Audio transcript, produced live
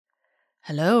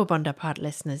Hello, Bonaparte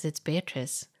listeners, it's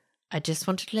Beatrice. I just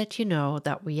wanted to let you know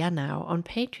that we are now on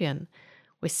Patreon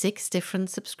with 6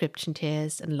 different subscription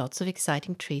tiers and lots of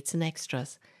exciting treats and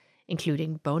extras,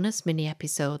 including bonus mini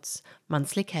episodes,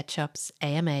 monthly catch-ups,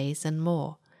 AMAs, and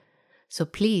more. So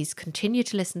please continue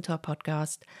to listen to our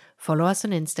podcast, follow us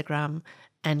on Instagram,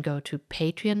 and go to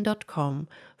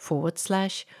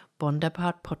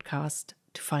patreon.com/Bonaparte podcast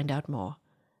to find out more.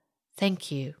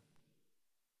 Thank you.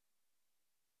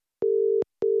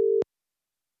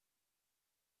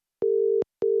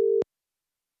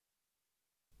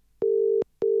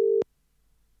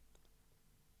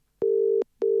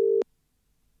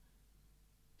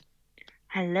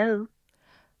 Hello.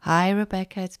 Hi,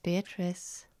 Rebecca, it's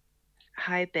Beatrice.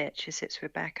 Hi, Beatrice. It's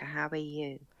Rebecca. How are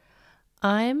you?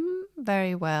 I'm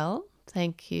very well,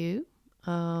 thank you.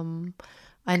 I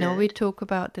know we Good. talk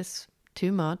about this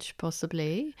too much,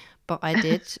 possibly, but I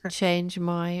did change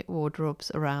my wardrobes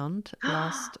around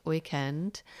last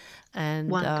weekend,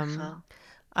 and Wonderful.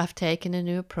 I've taken a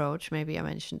new approach. Maybe I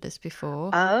mentioned this before.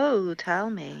 Oh, tell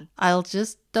me. I'll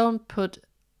just don't put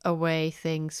away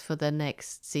things for the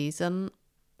next season.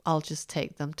 I'll just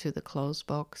take them to the clothes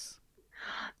box.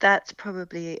 That's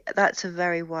a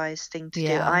very wise thing to do.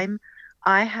 Yeah.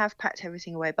 I have packed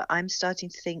everything away, but I'm starting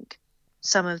to think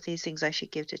some of these things I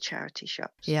should give to charity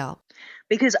shops. Yeah.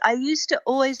 Because I used to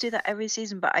always do that every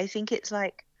season, but I think it's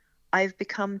like I've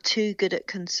become too good at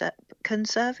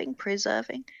preserving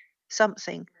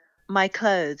something, my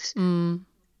clothes. Mm.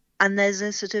 And there's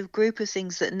a sort of group of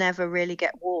things that never really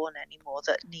get worn anymore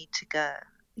that need to go.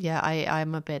 Yeah,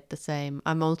 I'm a bit the same.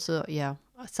 I'm also,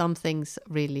 some things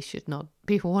really should not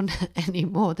be worn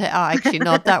anymore. They are actually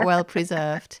not that well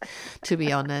preserved, to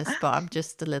be honest, but I'm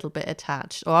just a little bit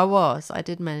attached. Or I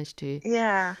did manage to.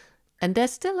 Yeah. And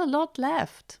there's still a lot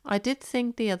left. I did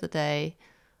think the other day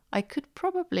I could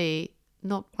probably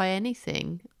not buy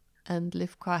anything and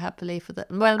live quite happily for that.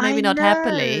 Well, maybe I not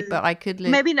happily, know. but I could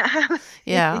live. Maybe not happily.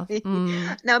 Yeah.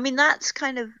 No, I mean, that's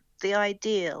kind of the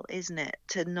ideal, isn't it?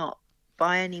 To not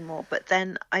buy anymore. But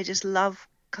then I just love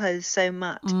clothes so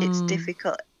much. It's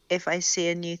difficult if I see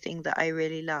a new thing that I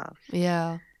really love.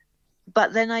 Yeah.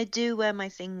 But then I do wear my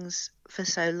things for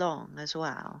so long as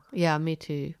well. Yeah, me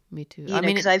too. Me too. You know,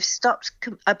 because I've stopped,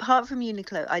 apart from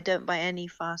Uniqlo, I don't buy any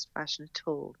fast fashion at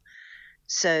all.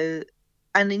 So,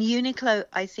 and in Uniqlo,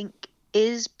 I think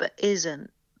is, but isn't,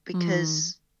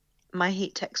 because my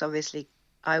heat techs, obviously,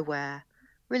 I wear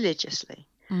religiously.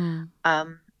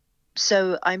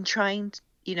 So I'm trying to,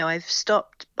 I've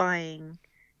stopped buying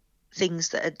things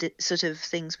that are sort of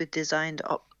things with designed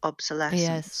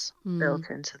obsolescence built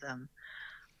into them.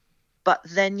 But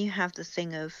then you have the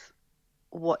thing of,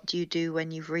 what do you do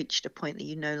when you've reached a point that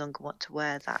you no longer want to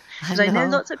wear that? Because I know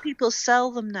lots of people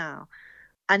sell them now.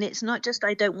 And it's not just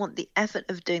I don't want the effort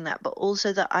of doing that, but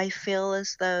also that I feel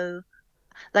as though,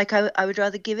 like, I would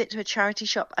rather give it to a charity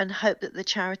shop and hope that the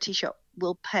charity shop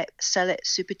will sell it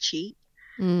super cheap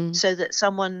so that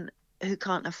someone who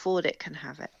can't afford it can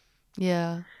have it.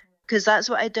 Yeah. Because that's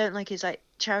what I don't like, is like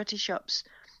charity shops.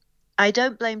 I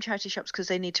don't blame charity shops because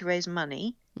they need to raise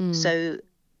money. So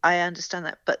I understand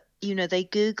that. But, they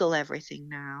Google everything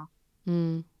now.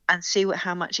 And see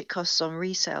how much it costs on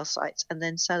resale sites and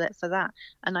then sell it for that.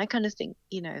 And I kind of think,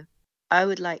 I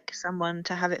would like someone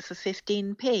to have it for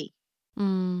 15p.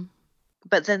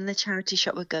 But then the charity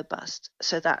shop would go bust.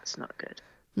 So that's not good.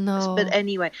 No. But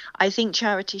anyway, I think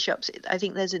charity shops, I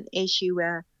think there's an issue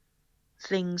where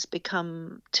things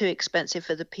become too expensive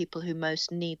for the people who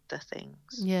most need the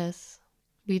things. Yes.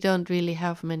 We don't really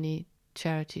have many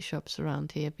charity shops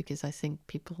around here because I think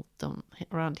people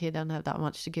around here don't have that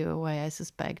much to give away, I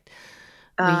suspect.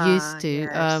 We used to.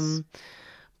 Yes.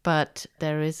 But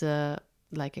there is a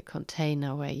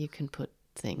container where you can put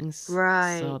things.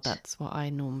 Right. So that's what I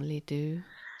normally do.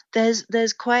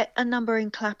 There's quite a number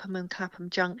in Clapham and Clapham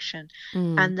Junction,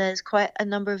 and there's quite a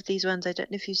number of these ones, I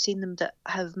don't know if you've seen them, that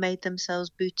have made themselves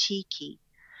boutique-y.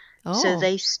 Oh. So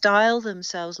they style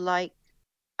themselves like,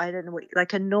 I don't know what,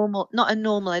 like a normal, not a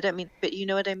normal, I don't mean, but you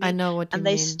know what I mean? I know what you mean. And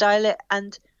they style it,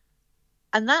 and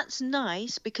that's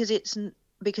nice because it's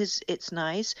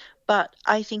nice, but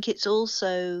I think it's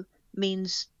also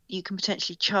means you can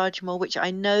potentially charge more, which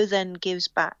I know then gives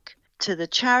back to the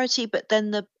charity. But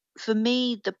then for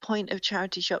me, the point of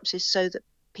charity shops is so that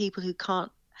people who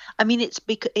can't, I mean, it's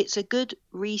a good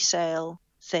resale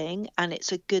thing and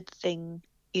it's a good thing,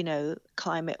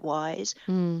 climate wise,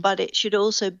 but it should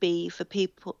also be for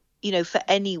people, for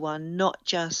anyone, not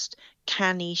just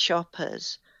canny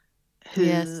shoppers who,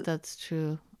 yes, that's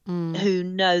true. who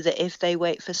know that if they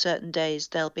wait for certain days,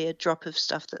 there'll be a drop of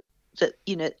stuff that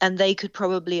and they could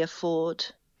probably afford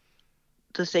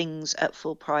the things at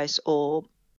full price, or,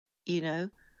 you know,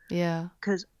 Yeah.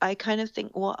 because I kind of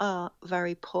think, what are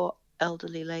very poor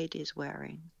elderly ladies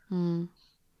wearing?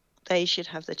 They should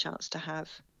have the chance to have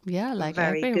like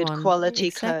very good everyone. quality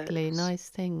Exactly. clothes. Nice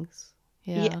things.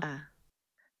 Yeah.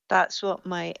 That's what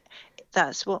my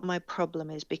problem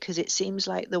is, because it seems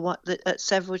like at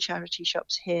several charity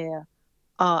shops here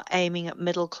are aiming at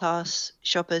middle class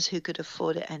shoppers who could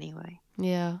afford it anyway.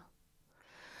 Yeah.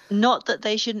 Not that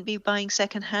they shouldn't be buying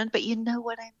secondhand, but you know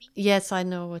what I mean? Yes, I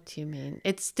know what you mean.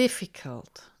 It's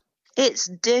difficult. It's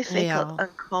difficult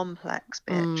and complex,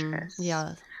 Beatrice.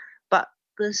 Yeah. But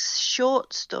the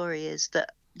short story is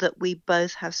that we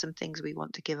both have some things we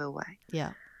want to give away.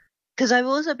 Yeah. Because I've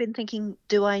also been thinking,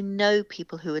 do I know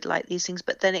people who would like these things?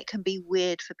 But then it can be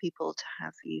weird for people to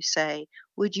have you say,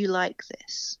 would you like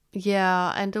this?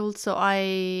 Yeah, and also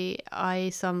I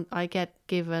get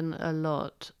given a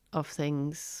lot of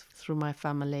things through my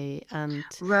family, and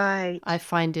right. I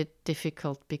find it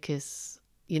difficult because,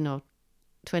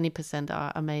 20%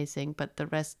 are amazing, but the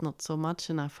rest not so much,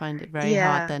 and I find it very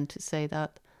hard then to say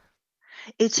that.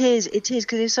 It is,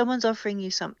 because if someone's offering you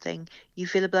something, you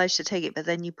feel obliged to take it, but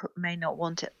then you may not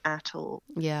want it at all.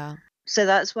 Yeah. So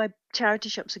that's why charity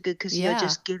shops are good, because you're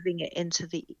just giving it into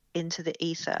the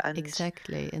ether. And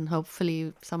exactly, and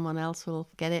hopefully someone else will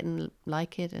get it and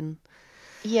like it. And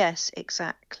yes,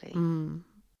 exactly.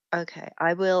 Okay,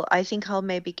 I think I'll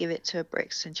maybe give it to a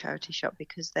Brixton charity shop,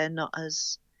 because they're not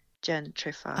as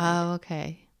gentrified. Oh,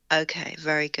 okay. Okay,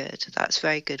 very good. That's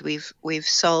very good. We've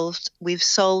solved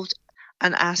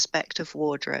an aspect of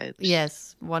wardrobes.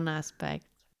 Yes, one aspect.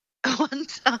 One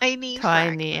tiny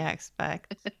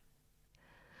aspect.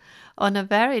 On a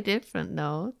very different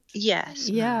note. Yes.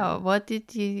 Yeah. What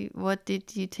did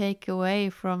you take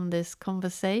away from this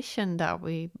conversation that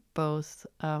we both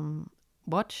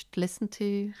watched, listened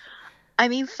to? I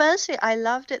mean, firstly, I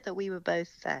loved it that we were both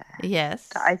there. Yes.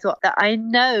 That I thought that I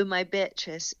know my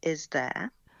Beatrice is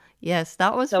there. Yes,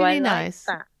 that was so really nice.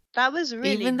 That was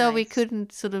really Even though we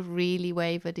couldn't sort of really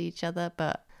wave at each other,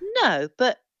 but no,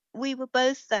 but we were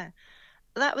both there.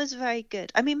 That was very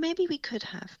good. I mean, maybe we could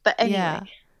have, but anyway.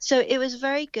 So it was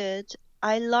very good.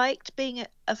 I liked being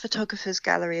at a photographer's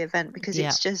gallery event, because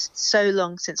it's just so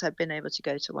long since I've been able to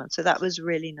go to one. So that was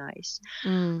really nice.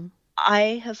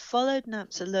 I have followed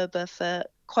Namsa Loba for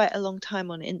quite a long time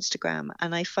on Instagram,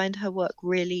 and I find her work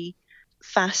really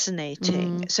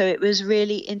fascinating. So it was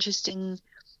really interesting.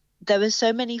 There were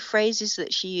so many phrases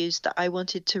that she used that I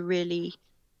wanted to really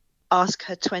ask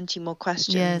her 20 more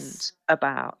questions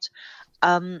about.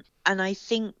 And I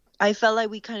think I felt like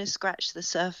we kind of scratched the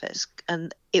surface,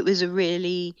 and it was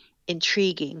really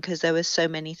intriguing, because there were so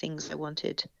many things I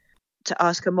wanted to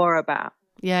ask her more about.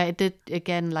 Yeah, it did,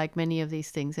 again, like many of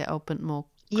these things, it opened more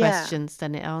questions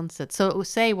than it answered. So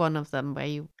say one of them where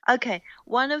you... Okay,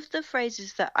 one of the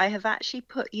phrases that I have actually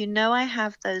put, I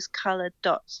have those colored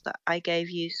dots that I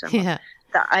gave you some of,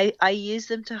 that I use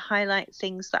them to highlight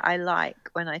things that I like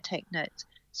when I take notes.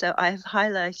 So I've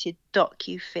highlighted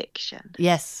docufiction.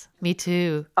 Yes, me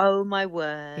too. Oh my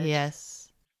word. Yes.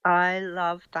 I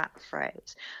love that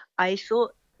phrase. I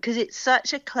thought, because it's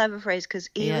such a clever phrase, because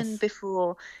even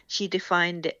before she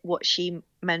defined it, what she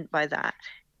meant by that,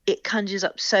 it conjures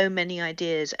up so many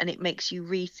ideas, and it makes you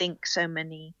rethink so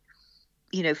many,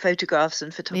 photographs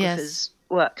and photographers'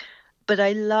 work. But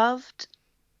I loved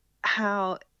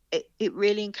how it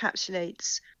really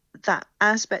encapsulates that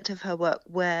aspect of her work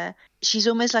where she's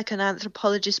almost like an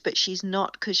anthropologist, but she's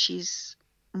not, because she's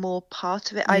more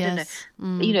part of it. I don't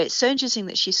know. It's so interesting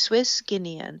that she's Swiss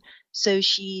Guinean, so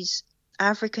she's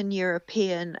African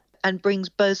European, and brings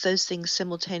both those things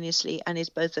simultaneously, and is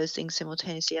both those things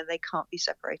simultaneously, and they can't be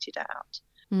separated out.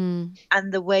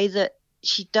 And the way that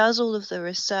she does all of the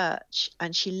research,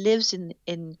 and she lives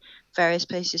in various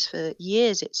places for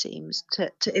years, it seems,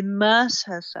 to immerse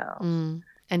herself.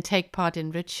 And take part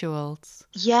in rituals.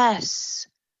 Yes.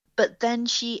 But then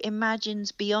she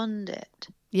imagines beyond it.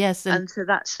 Yes. And so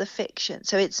that's the fiction.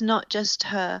 So it's not just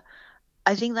her.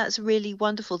 I think that's really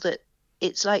wonderful, that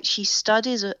it's like she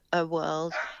studies a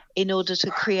world in order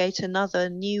to create another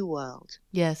new world.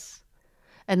 Yes.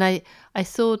 And I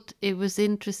thought it was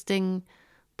interesting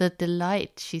the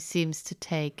delight she seems to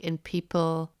take in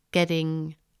people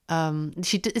getting...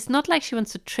 it's not like she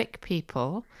wants to trick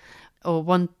people,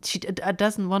 or she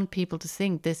doesn't want people to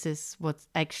think this is what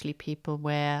actually people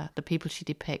wear, the people she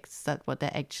depicts, that what they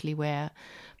actually wear.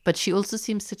 But she also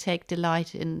seems to take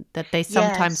delight in that they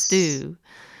sometimes do.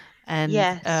 And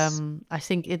I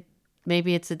think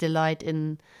maybe it's a delight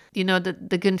in,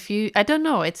 the confusion. I don't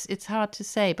know, it's hard to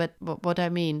say, but what I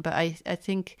mean. But I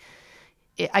think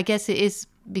I guess it is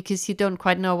because you don't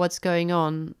quite know what's going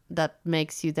on that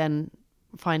makes you then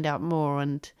find out more.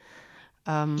 And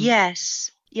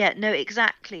yes, yeah, no,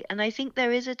 exactly. And I think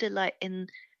there is a delight in,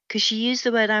 because she used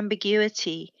the word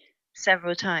ambiguity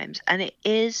several times, and it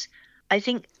is, I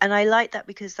think, and I like that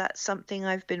because that's something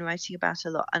I've been writing about a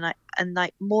lot, and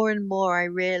like more and more I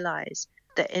realize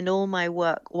that in all my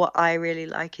work, what I really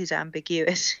like is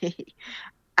ambiguity,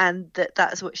 and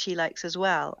that's what she likes as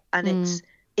well. And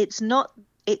it's not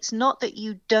that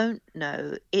you don't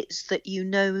know, it's that you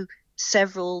know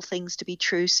several things to be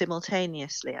true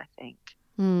simultaneously, I think.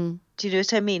 Do you know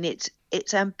what I mean?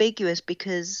 It's ambiguous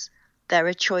because there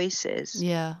are choices.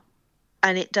 Yeah.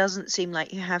 And it doesn't seem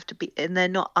like you have to be, and they're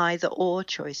not either or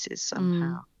choices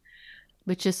somehow.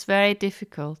 Which is very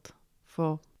difficult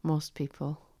for most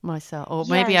people, myself. Or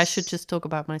maybe I should just talk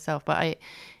about myself, but it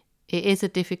is a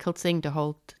difficult thing to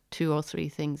hold 2 or 3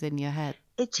 things in your head.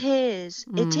 It is.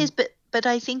 It is, but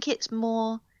I think it's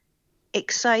more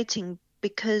exciting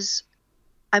because,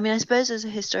 I mean, I suppose as a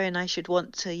historian I should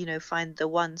want to, you know, find the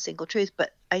one single truth,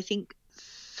 but I think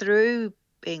through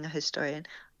being a historian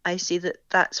I see that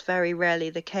that's very rarely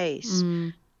the case,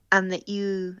 and that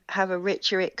you have a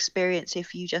richer experience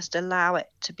if you just allow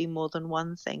it to be more than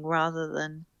one thing rather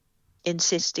than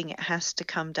insisting it has to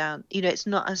come down. You know, it's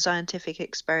not a scientific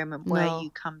experiment where you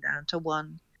come down to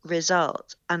one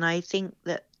result. And I think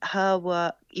that her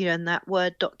work, you know, and that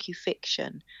word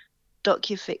docufiction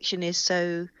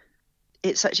is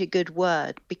it's such a good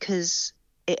word because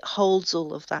it holds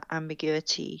all of that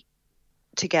ambiguity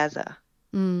together.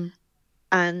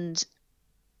 And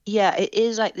yeah, it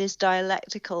is like this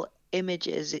dialectical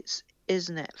images,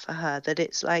 isn't it, for her, that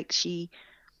it's like she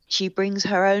brings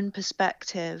her own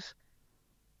perspective,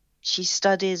 she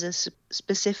studies a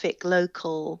specific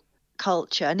local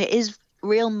culture, and it is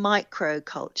real micro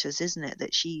cultures, isn't it,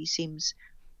 that she seems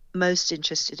most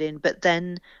interested in, but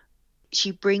then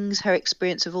she brings her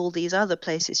experience of all these other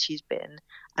places she's been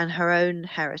and her own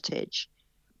heritage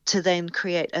to then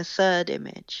create a third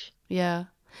image. Yeah.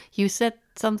 You said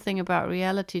something about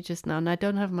reality just now, and I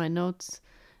don't have my notes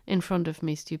in front of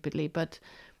me, stupidly, but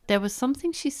there was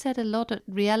something she said a lot at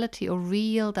reality or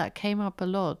real that came up a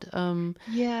lot.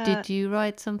 Did you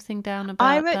write something down about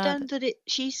that? I wrote down that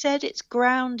she said it's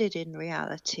grounded in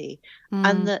reality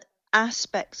and that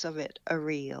aspects of it are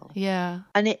real. Yeah.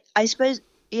 And I suppose,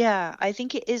 yeah, I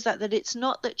think it is that it's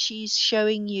not that she's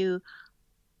showing you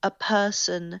a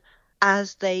person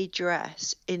as they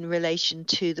dress in relation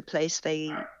to the place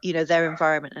they, you know, their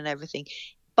environment and everything,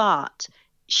 but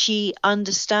she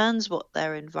understands what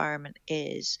their environment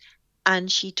is,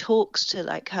 and she talks to,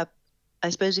 like, her,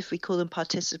 I suppose if we call them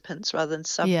participants rather than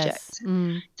subjects,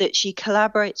 that she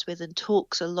collaborates with and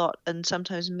talks a lot and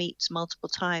sometimes meets multiple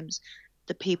times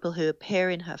the people who appear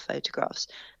in her photographs.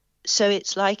 So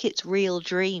it's like it's real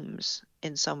dreams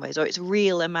in some ways, or it's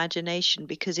real imagination,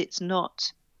 because it's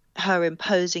not her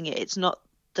imposing it. It's not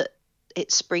that it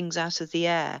springs out of the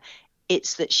air.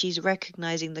 It's that she's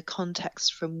recognizing the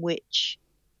context from which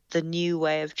the new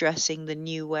way of dressing, the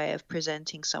new way of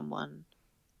presenting someone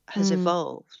has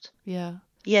evolved. Yeah.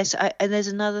 Yes, and there's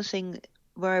another thing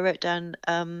where I wrote down,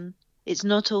 it's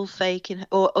not all fake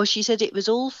or she said it was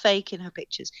all fake in her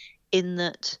pictures, in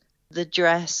that the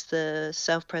dress, the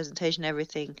self-presentation,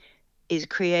 everything is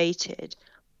created,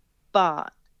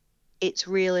 but it's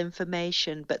real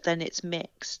information, but then it's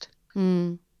mixed.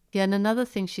 Yeah, and another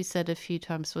thing she said a few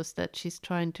times was that she's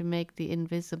trying to make the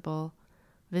invisible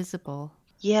visible.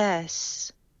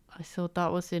 Yes. I thought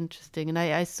that was interesting. And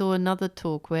I saw another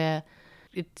talk where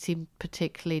it seemed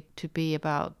particularly to be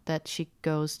about that she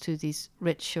goes to these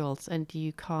rituals and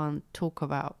you can't talk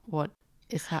about what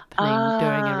is happening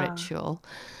during a ritual.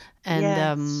 And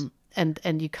yes.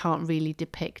 And you can't really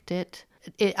depict it.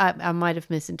 I might have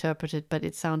misinterpreted, but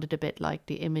it sounded a bit like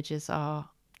the images are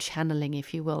channeling,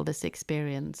 if you will, this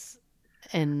experience.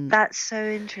 And that's so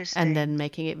interesting. And then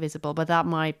making it visible. But that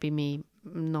might be me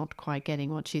not quite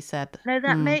getting what she said. No,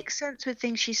 that makes sense with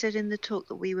things she said in the talk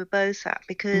that we were both at,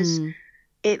 because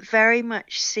it very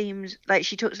much seems like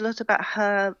she talks a lot about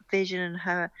her vision and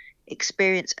her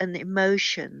experience and the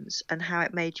emotions and how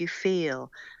it made you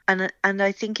feel. And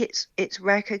I think it's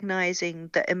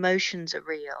recognizing that emotions are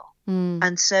real.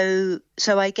 And so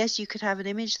I guess you could have an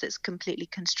image that's completely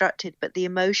constructed, but the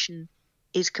emotion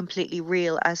is completely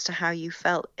real as to how you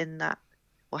felt in that,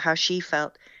 or how she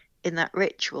felt in that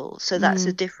ritual. So that's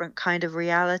a different kind of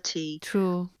reality.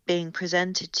 True. Being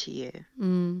presented to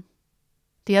you.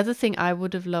 The other thing I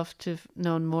would have loved to have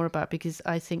known more about, because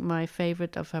I think my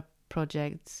favorite of her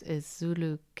projects is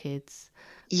Zulu Kids.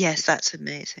 Yes, that's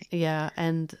amazing. Yeah,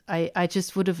 and I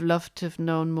just would have loved to have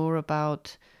known more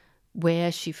about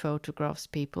where she photographs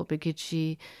people, because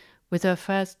she, with her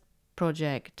first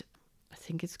project, I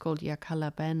think it's called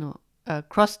Yakala Beno,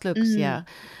 Crossed Looks, yeah.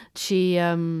 She,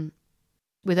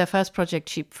 with her first project,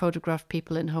 she photographed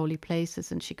people in holy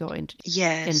places, and she got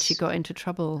into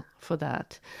trouble for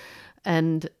that.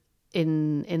 And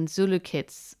in Zulu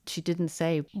Kids, she didn't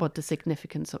say what the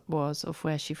significance was of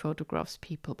where she photographs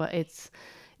people, but it's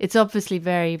obviously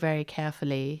very, very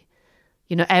carefully,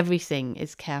 everything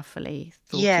is carefully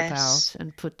thought about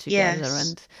and put together.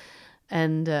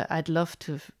 And I'd love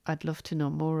to know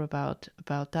more about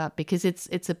that, because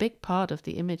it's a big part of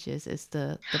the images, is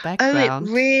the background.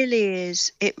 Oh,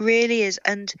 it really is.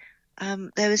 And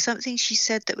there was something she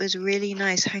said that was really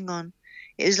nice. Hang on,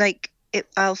 it was like,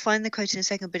 I'll find the quote in a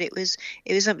second, but it was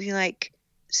something like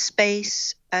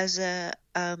space as a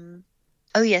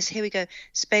oh yes, here we go,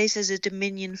 space as a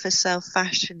dominion for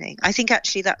self-fashioning. I think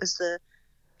actually that was the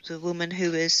woman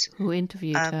who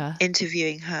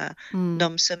interviewing her,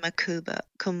 Nomsa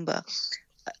Kumba.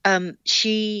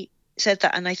 She said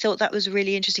that, and I thought that was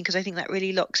really interesting, because I think that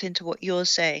really locks into what you're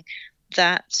saying,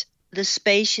 that the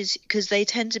spaces, because they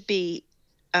tend to be,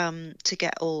 to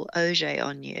get all Auger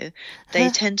on you, they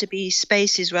tend to be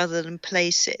spaces rather than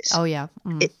places. Oh yeah.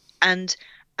 And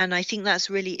I think that's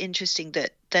really interesting,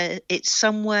 that it's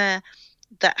somewhere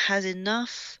that has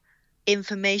enough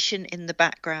information in the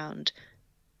background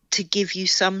to give you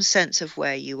some sense of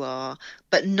where you are,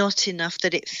 but not enough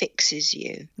that it fixes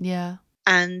you. Yeah.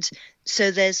 And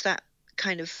so there's that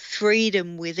kind of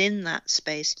freedom within that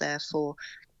space, therefore,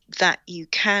 that you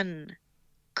can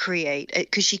create,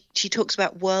 because she talks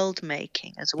about world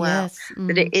making as well. Yes.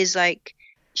 But it is like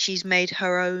she's made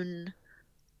her own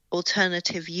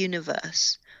alternative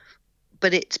universe,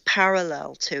 but it's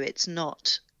parallel to, it's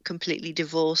not completely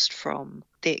divorced from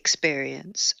the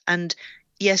experience. And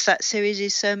yes, that series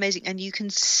is so amazing, and you can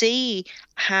see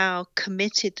how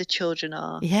committed the children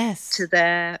are to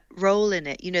their role in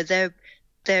it.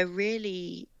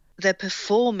 They're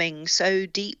performing so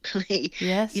deeply.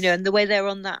 Yes. And the way they're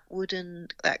on that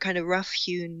kind of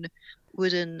rough-hewn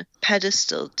wooden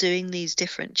pedestal, doing these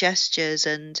different gestures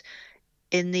and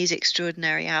in these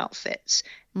extraordinary outfits.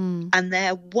 And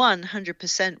they're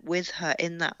 100% with her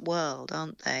in that world,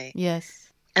 aren't they?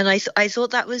 Yes. And I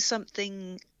thought that was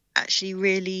something actually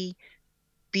really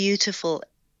beautiful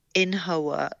in her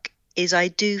work, is I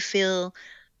do feel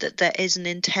that there is an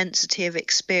intensity of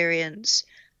experience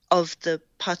of the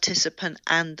participant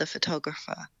and the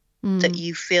photographer, that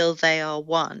you feel they are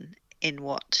one in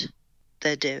what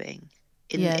they're doing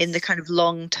in the kind of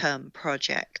long-term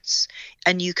projects.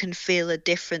 And you can feel a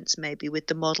difference maybe with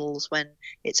the models when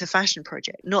it's a fashion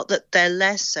project. Not that they're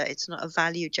lesser, it's not a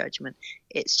value judgment.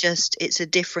 It's a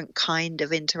different kind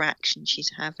of interaction she's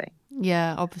having.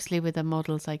 Yeah, obviously with the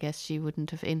models, I guess she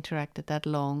wouldn't have interacted that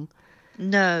long.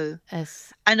 No.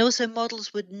 And also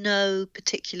models would know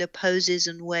particular poses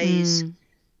and ways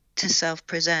to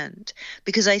self-present,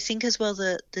 because I think as well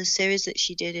the series that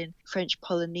she did in French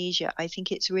Polynesia, I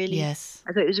think it's really, I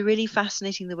thought it was really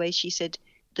fascinating the way she said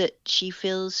that she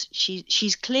feels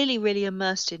she's clearly really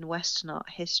immersed in Western art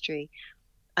history,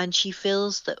 and she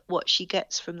feels that what she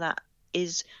gets from that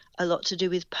is a lot to do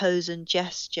with pose and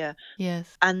gesture. Yes.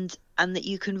 And that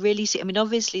you can really see, I mean,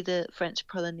 obviously the French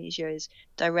Polynesia is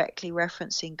directly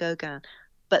referencing Gauguin,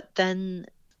 but then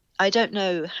I don't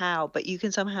know how, but you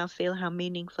can somehow feel how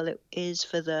meaningful it is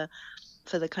for the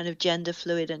kind of gender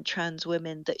fluid and trans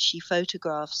women that she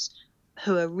photographs,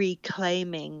 who are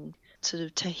reclaiming sort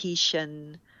of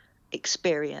Tahitian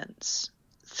experience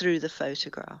through the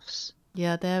photographs.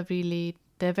 Yeah, they're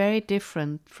very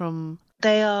different from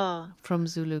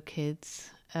Zulu Kids,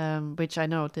 which I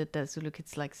know that the Zulu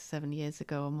Kids like 7 years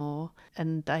ago or more.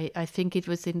 And I think it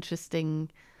was interesting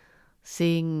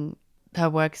seeing her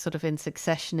work sort of in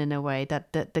succession in a way,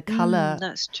 that the color,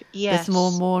 that's true. Yes,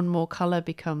 there's more and more color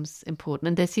becomes important,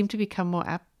 and they seem to become more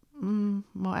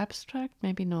abstract,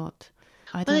 maybe not.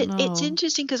 I don't know. It's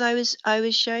interesting, because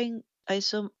I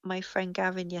saw my friend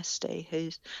Gavin yesterday,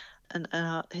 who's an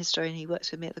art historian. He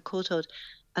works with me at the Courtauld,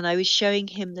 and I was showing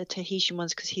him the Tahitian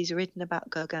ones because he's written about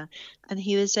Gauguin, and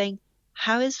he was saying,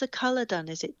 how is the color done?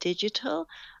 Is it digital?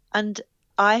 And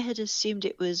I had assumed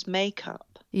it was makeup.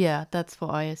 Yeah, that's what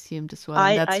I assumed as well.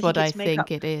 That's what I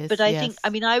think it is. But I think, I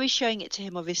mean, I was showing it to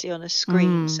him obviously on a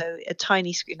screen, so a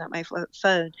tiny screen like my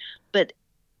phone. But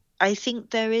I think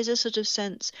there is a sort of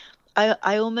sense,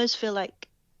 I almost feel like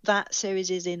that series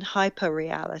is in hyper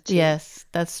reality. Yes,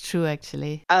 that's true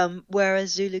actually.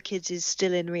 Whereas Zulu Kids is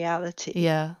still in reality.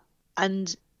 Yeah.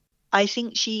 And I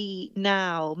think she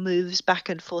now moves back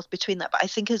and forth between that. But I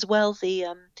think as well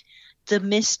the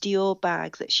Miss Dior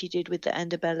bag that she did with the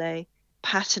Ndebele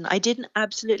pattern. I didn't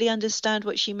absolutely understand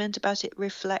what she meant about it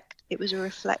was a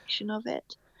reflection of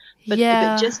it. But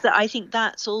just that, I think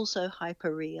that's also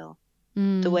hyper real,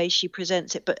 the way she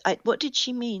presents it. But what did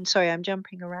she mean? Sorry, I'm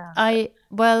jumping around.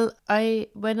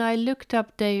 When I looked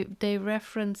up, they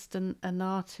referenced an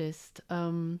artist.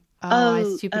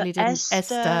 I stupidly didn't.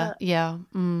 Esther. Yeah.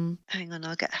 Hang on,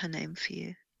 I'll get her name for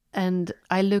you. And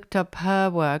I looked up her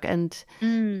work, and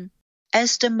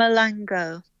Esther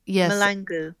Malango. Yes.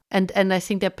 Malangu. And I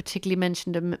think they particularly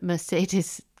mentioned a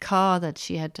Mercedes car that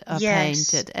she had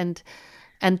painted,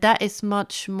 and that is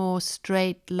much more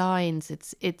straight lines.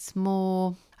 It's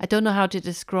more, I don't know how to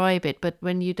describe it, but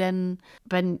when you then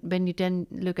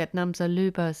look at Namsa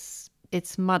Luba's,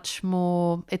 it's much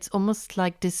more, it's almost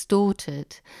like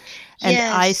distorted. And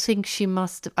I think she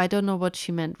must have, I don't know what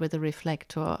she meant with a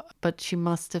reflector, but she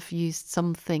must have used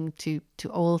something to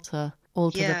alter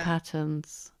the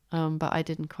patterns. But I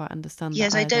didn't quite understand that.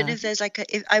 Yes, I don't know if there's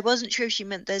I wasn't sure if she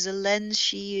meant there's a lens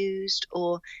she used,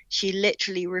 or she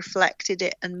literally reflected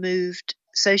it and moved,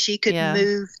 so she could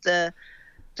move the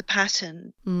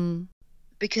pattern.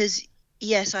 Because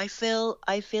yes, I feel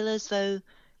as though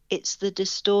it's the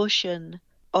distortion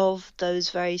of those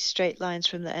very straight lines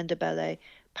from the Ndebele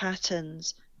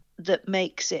patterns that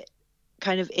makes it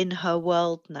kind of in her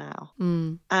world now.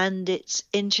 And it's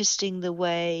interesting the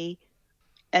way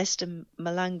Esther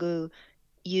Malangu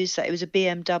used that. It was a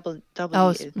BMW.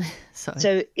 Oh, sorry.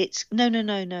 So it's no,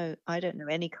 I don't know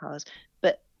any cars,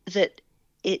 but that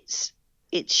it's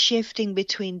shifting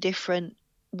between different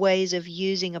ways of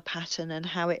using a pattern and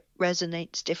how it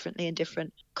resonates differently in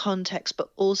different contexts. But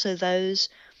also those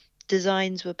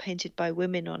designs were painted by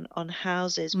women on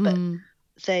houses, but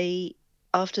they,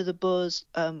 after the Boers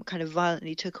kind of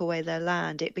violently took away their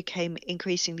land, it became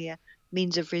increasingly a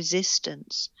means of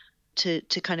resistance to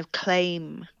kind of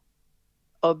claim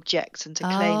objects and to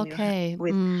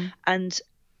claim and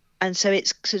so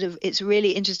it's sort of, it's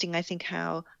really interesting, I think,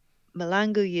 how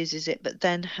Malangu uses it, but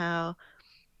then how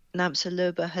Namsa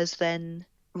Luba has then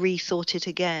rethought it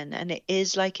again. And it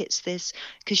is like it's this,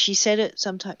 because she said it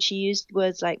sometimes, she used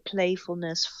words like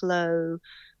playfulness, flow,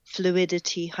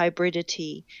 fluidity,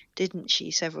 hybridity, didn't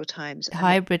she, several times?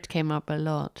 Hybrid came up a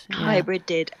lot. Hybrid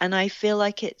did. And I feel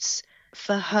like it's,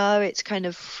 for her, it's kind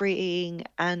of freeing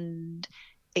and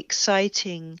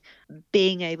exciting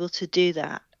being able to do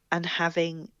that, and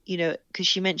having, because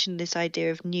she mentioned this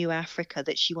idea of New Africa,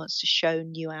 that she wants to show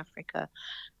New Africa.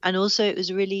 And also it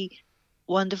was really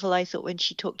wonderful, I thought, when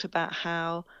she talked about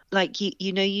how, like,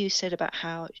 you said about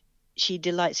how she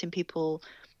delights in people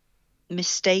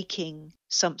mistaking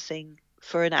something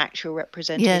for an actual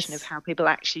representation of how people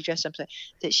actually dress up.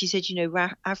 That she said,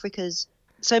 Africa's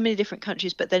so many different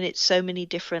countries, but then it's so many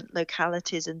different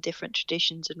localities and different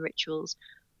traditions and rituals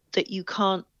that you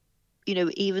can't,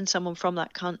 even someone from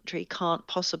that country can't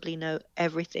possibly know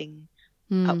everything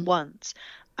at once.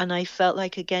 And I felt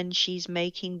like, again, she's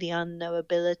making the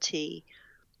unknowability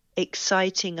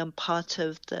exciting and part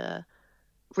of the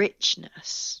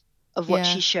richness of what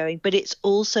she's showing. But it's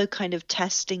also kind of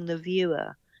testing the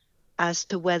viewer as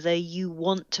to whether you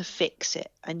want to fix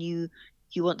it, and you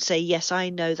want to say, yes, I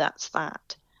know that's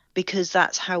that, because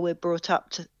that's how we're brought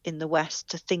up in the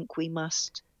West to think we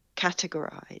must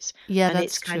categorize. And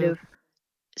it's kind of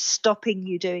stopping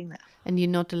you doing that. And you're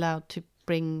not allowed to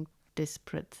bring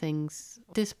disparate things.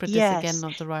 Disparate is again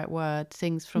not the right word.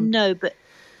 Things from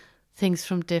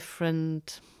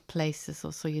different places.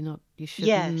 Also, you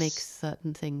shouldn't mix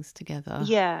certain things together.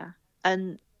 Yeah,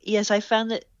 and yes, I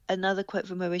found that another quote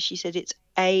from her where she said it's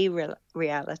a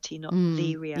reality, not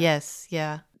the reality. Yes,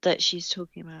 yeah. That she's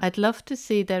talking about. I'd love to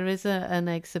see, there is an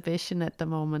exhibition at the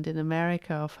moment in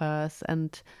America of hers,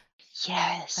 and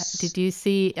yes. Did you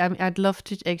see? I mean, I'd love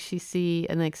to actually see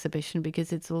an exhibition,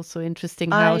 because it's also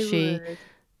interesting how she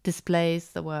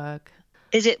displays the work.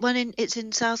 Is it it's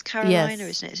in South Carolina,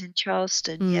 isn't it? It's in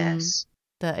Charleston, yes.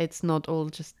 That it's not all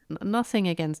just, nothing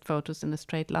against photos in a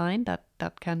straight line.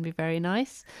 That can be very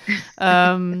nice.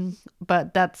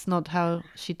 But that's not how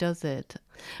she does it.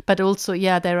 But also,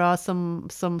 there are some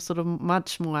sort of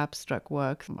much more abstract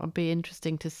work. It'll be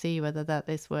interesting to see whether that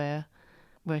is where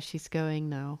she's going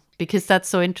now, because that's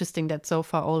so interesting that so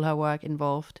far all her work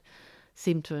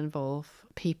seemed to involve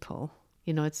people.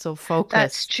 It's so focused.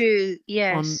 That's true.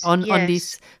 Yes. On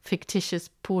these fictitious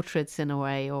portraits in a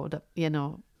way, or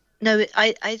No,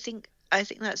 I think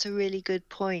that's a really good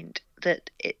point, that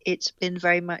it's been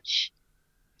very much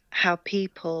how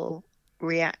people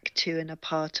react to and are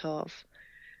part of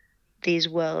these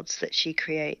worlds that she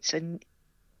creates. And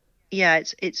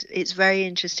it's very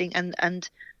interesting, and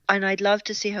I'd love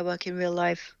to see her work in real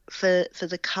life for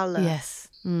the color. Yes.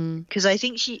 Because I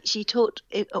think she talked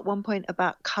at one point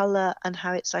about color and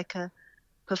how it's like a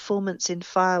performance in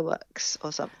fireworks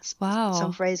or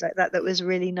some phrase like that was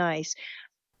really nice.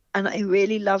 And I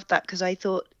really loved that because I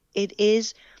thought it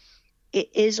is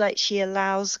like she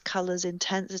allows color's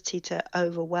intensity to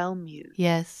overwhelm you.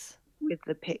 Yes. With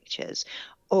the pictures.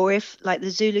 Or if like the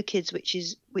Zulu Kids, which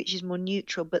is more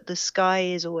neutral, but the sky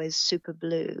is always super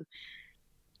blue.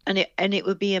 And it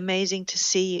would be amazing to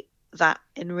see that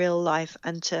in real life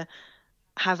and to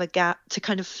have to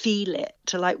kind of feel it,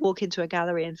 to like walk into a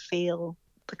gallery and feel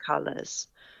the colors.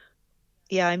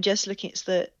 Yeah, I'm just looking.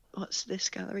 What's this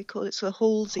gallery called? It's the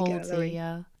Halsey Gallery.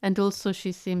 Yeah. And also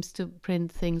she seems to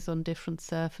print things on different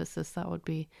surfaces. That would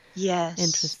be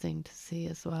interesting to see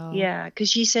as well. Yeah, because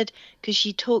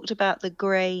she talked about the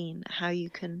grain, how you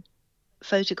can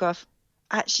photograph.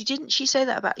 Actually, didn't she say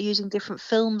that about using different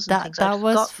films and things? That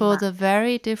was for the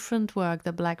very different work,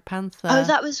 the Black Panther. Oh,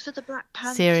 that was for the Black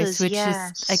Panther series, which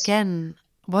is, again,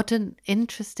 what an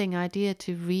interesting idea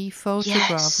to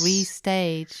re-photograph,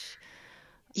 restage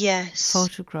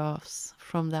photographs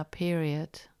from that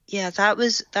period. Yeah, that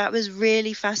was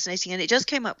really fascinating. And it just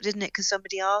came up, didn't it? Because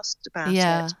somebody asked about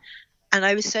it. And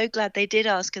I was so glad they did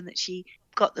ask and that she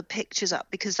got the pictures up,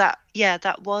 because that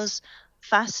was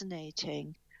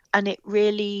fascinating. And it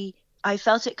really, I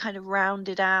felt it kind of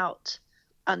rounded out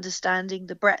understanding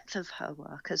the breadth of her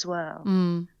work as well.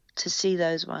 To see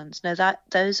those ones. No,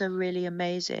 those are really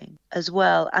amazing as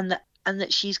well. And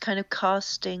that she's kind of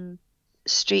casting,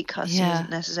 street casting isn't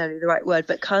necessarily the right word,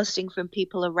 but casting from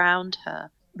people around her,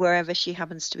 wherever she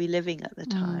happens to be living at the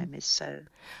time, is so...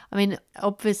 I mean,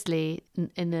 obviously,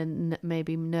 in a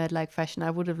maybe nerd-like fashion,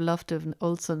 I would have loved to have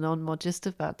also known more just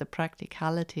about the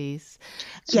practicalities.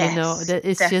 Yes,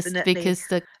 it's definitely. Just because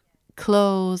the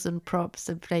clothes and props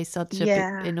play such a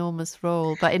big, enormous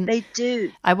role. But they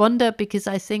do. I wonder, because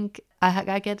I think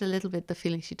I get a little bit the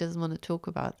feeling she doesn't want to talk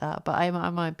about that, but I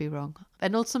might be wrong.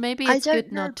 And also maybe it's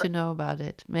good not to know about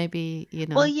it. Maybe,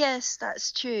 Well, yes,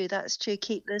 that's true. That's true.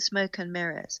 Keep the smoke and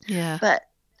mirrors. Yeah. But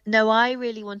no, I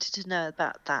really wanted to know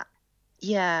about that.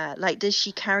 Yeah, like, does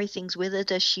she carry things with her?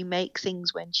 Does she make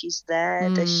things when she's there?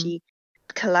 Does she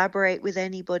collaborate with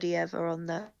anybody ever on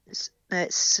those? No,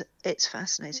 it's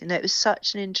fascinating. No, it was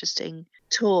such an interesting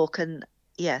talk, and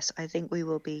yes, I think we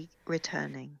will be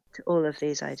returning to all of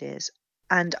these ideas.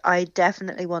 And I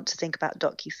definitely want to think about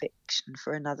docufiction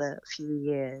for another few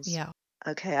years. Yeah.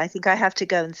 Okay, I think I have to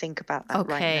go and think about that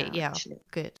right now. Yeah, actually.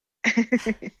 Good.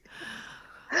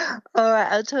 All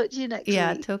right, I'll talk to you next week.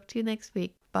 Yeah, talk to you next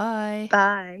week. Bye.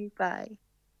 Bye.